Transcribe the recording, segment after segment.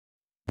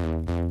Hey,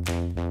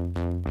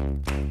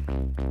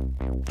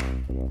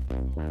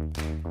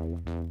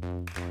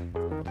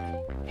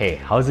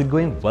 how's it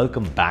going?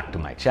 Welcome back to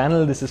my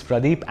channel. This is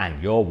Pradeep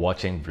and you're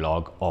watching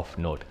Vlog of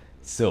Note.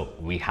 So,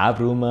 we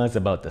have rumors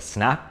about the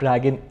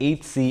Snapdragon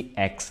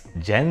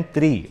 8cx Gen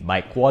 3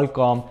 by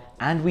Qualcomm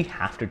and we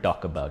have to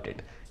talk about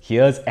it.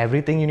 Here's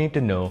everything you need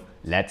to know.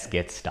 Let's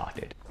get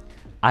started.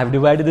 I've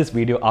divided this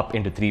video up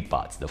into three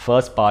parts. The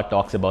first part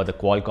talks about the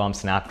Qualcomm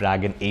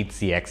Snapdragon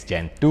 8cx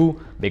Gen 2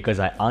 because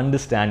I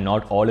understand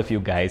not all of you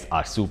guys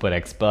are super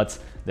experts.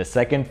 The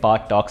second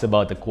part talks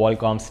about the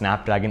Qualcomm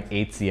Snapdragon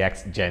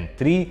 8cx Gen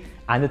 3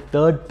 and the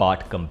third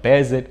part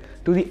compares it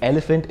to the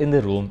elephant in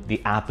the room,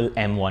 the Apple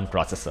M1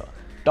 processor.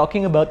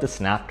 Talking about the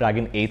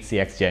Snapdragon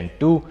 8cx Gen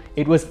 2,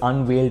 it was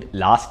unveiled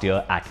last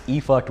year at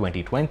IFA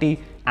 2020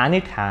 and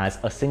it has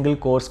a single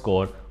core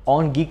score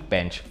on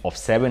Geekbench of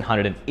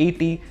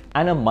 780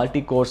 and a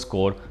multi-core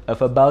score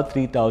of about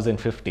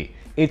 3050.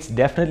 It's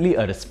definitely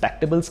a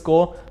respectable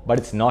score, but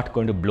it's not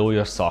going to blow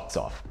your socks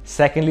off.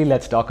 Secondly,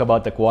 let's talk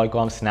about the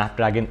Qualcomm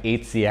Snapdragon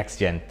 8cx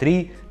Gen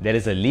 3. There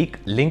is a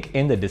link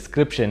in the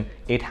description.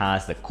 It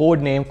has the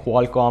code name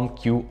Qualcomm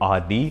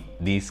QRD,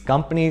 these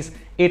companies.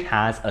 It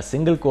has a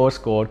single core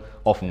score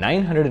of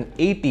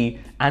 980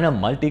 and a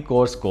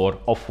multi-core score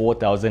of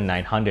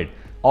 4900.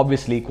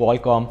 Obviously,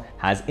 Qualcomm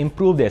has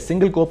improved their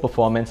single-core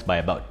performance by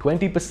about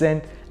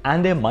 20%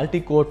 and their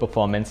multi-core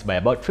performance by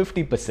about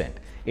 50%.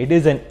 It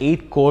is an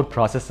 8-core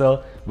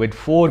processor with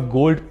 4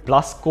 Gold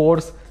Plus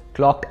cores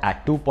clocked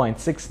at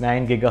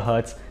 2.69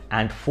 GHz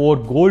and 4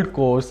 Gold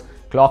cores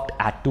clocked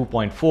at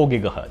 2.4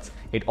 GHz.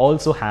 It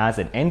also has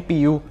an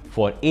NPU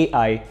for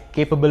AI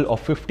capable of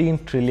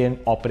 15 trillion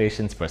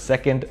operations per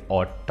second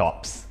or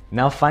TOPS.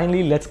 Now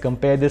finally, let's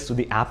compare this to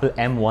the Apple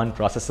M1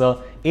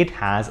 processor. It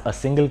has a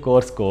single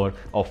core score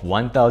of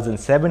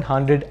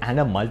 1700 and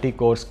a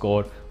multi-core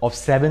score of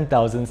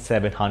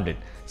 7700.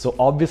 So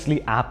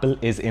obviously Apple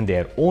is in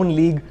their own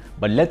league,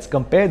 but let's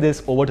compare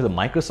this over to the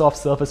Microsoft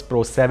Surface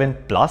Pro 7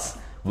 Plus,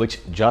 which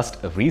just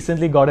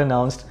recently got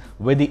announced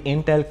with the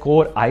Intel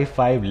Core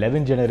i5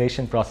 11th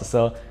generation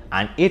processor,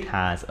 and it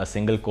has a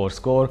single core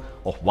score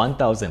of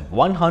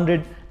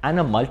 1100 and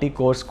a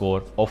multi-core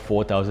score of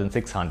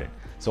 4600.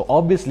 So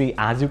obviously,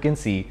 as you can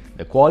see,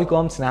 the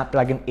Qualcomm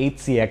Snapdragon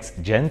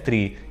 8cx Gen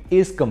 3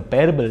 is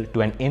comparable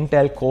to an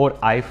Intel Core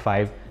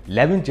i5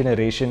 11th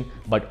generation,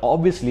 but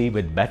obviously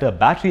with better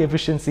battery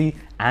efficiency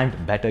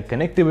and better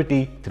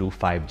connectivity through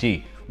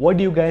 5G. What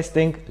do you guys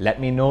think? Let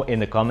me know in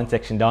the comment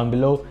section down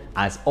below.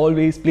 As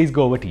always, please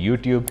go over to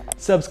YouTube,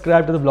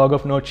 subscribe to the Vlog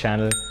of Note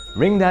channel,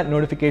 ring that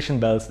notification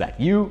bell so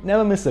that you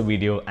never miss a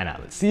video, and I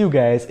will see you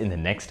guys in the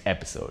next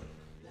episode.